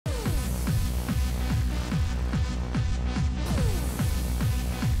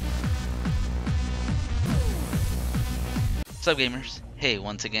What's up, gamers? Hey,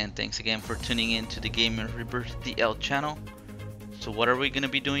 once again, thanks again for tuning in to the Gamer Rebirth DL channel. So what are we going to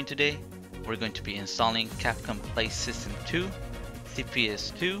be doing today? We're going to be installing Capcom Play System 2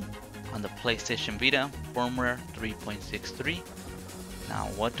 CPS2 on the PlayStation Vita firmware 3.63. Now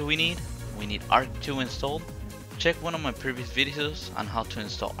what do we need? We need ARC 2 installed. Check one of my previous videos on how to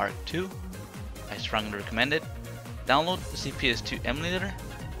install ARC 2. I strongly recommend it. Download the CPS2 emulator.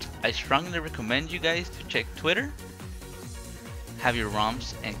 I strongly recommend you guys to check Twitter. Have your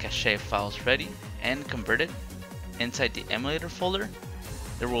ROMs and cache files ready and converted. Inside the emulator folder,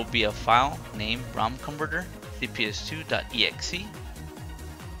 there will be a file named ROM converter cps2.exe.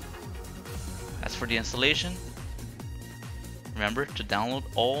 As for the installation, remember to download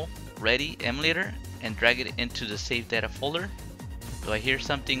all ready emulator and drag it into the save data folder. Do I hear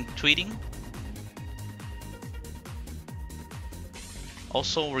something tweeting?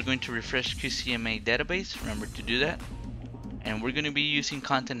 Also, we're going to refresh QCMA database. Remember to do that. And we're going to be using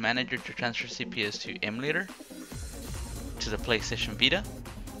Content Manager to transfer CPS2 emulator to the PlayStation Vita.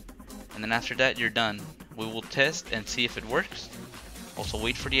 And then after that, you're done. We will test and see if it works. Also,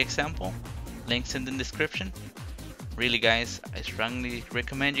 wait for the example. Links in the description. Really, guys, I strongly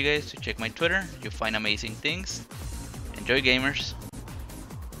recommend you guys to check my Twitter. You'll find amazing things. Enjoy, gamers.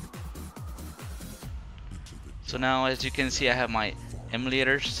 So now, as you can see, I have my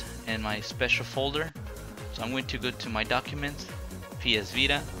emulators in my special folder. So I'm going to go to my documents, PS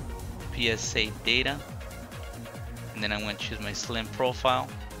Vita, PS Save Data, and then I'm going to choose my Slim profile.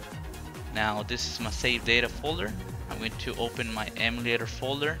 Now this is my Save Data folder. I'm going to open my emulator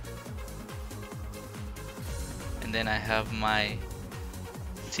folder, and then I have my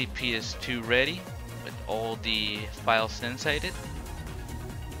CPS2 ready with all the files inside it.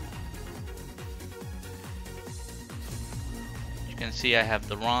 You can see I have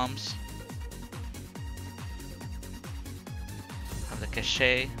the ROMs, the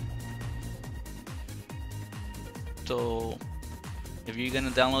cache. So if you're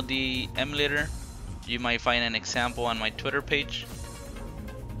gonna download the emulator, you might find an example on my Twitter page,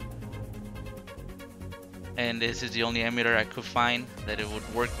 and this is the only emulator I could find that it would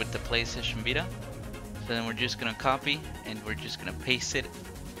work with the PlayStation Vita. So then we're just gonna copy and we're just gonna paste it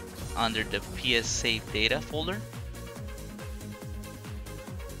under the PS Save Data folder.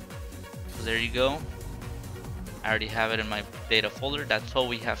 So there you go. I already have it in my data folder. That's all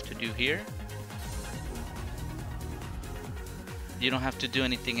we have to do here. You don't have to do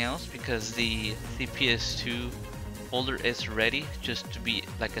anything else because the CPS2 folder is ready just to be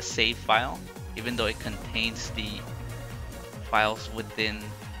like a save file, even though it contains the files within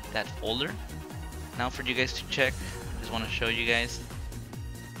that folder. Now for you guys to check, I just want to show you guys,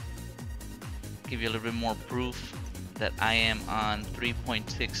 give you a little bit more proof that I am on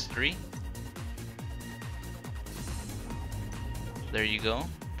 3.63. There you go,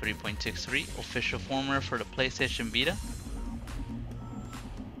 3.63 official firmware for the PlayStation Vita.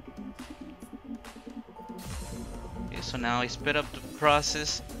 Okay, so now I sped up the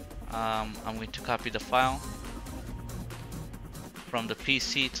process. I'm going to copy the file from the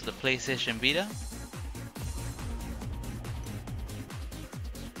PC to the PlayStation Vita.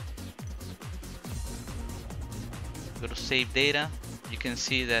 Go to Save Data. You can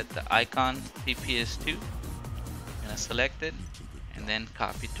see that the icon CPS2. I'm gonna select it and then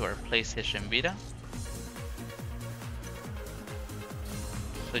copy to our PlayStation Vita.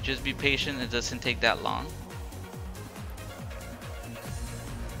 So just be patient, it doesn't take that long.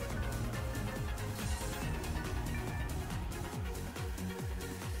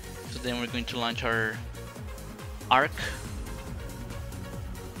 So then we're going to launch our ARC.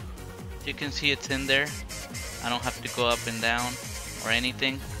 You can see it's in there. I don't have to go up and down or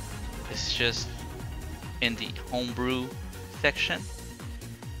anything. It's just in the homebrew section.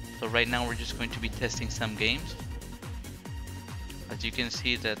 So right now we're just going to be testing some games. As you can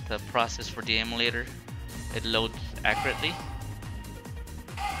see that the process for the emulator, it loads accurately.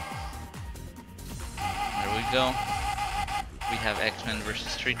 There we go. We have X-Men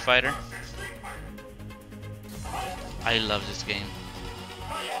vs Street Fighter. I love this game.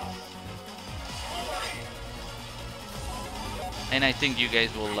 And I think you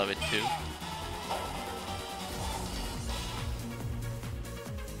guys will love it too.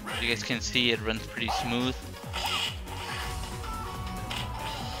 You guys can see it runs pretty smooth.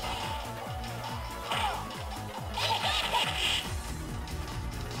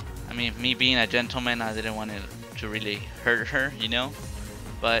 I mean, me being a gentleman, I didn't want it to really hurt her, you know?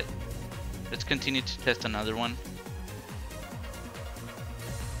 But let's continue to test another one.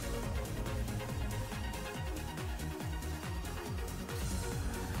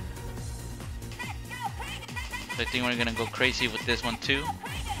 So I think we're gonna go crazy with this one too.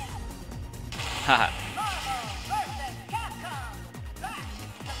 Haha.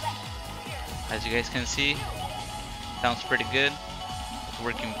 As you guys can see, sounds pretty good. It's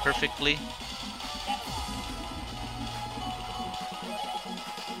working perfectly.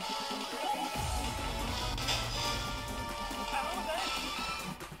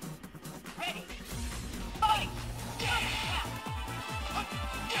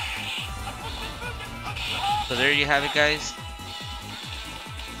 So there you have it, guys.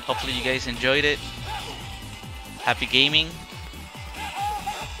 Hopefully you guys enjoyed it. Happy gaming.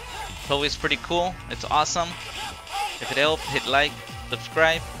 It's always pretty cool. It's awesome. If it helped, hit like,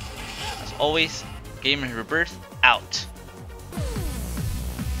 subscribe. As always, Gamer Rebirth out.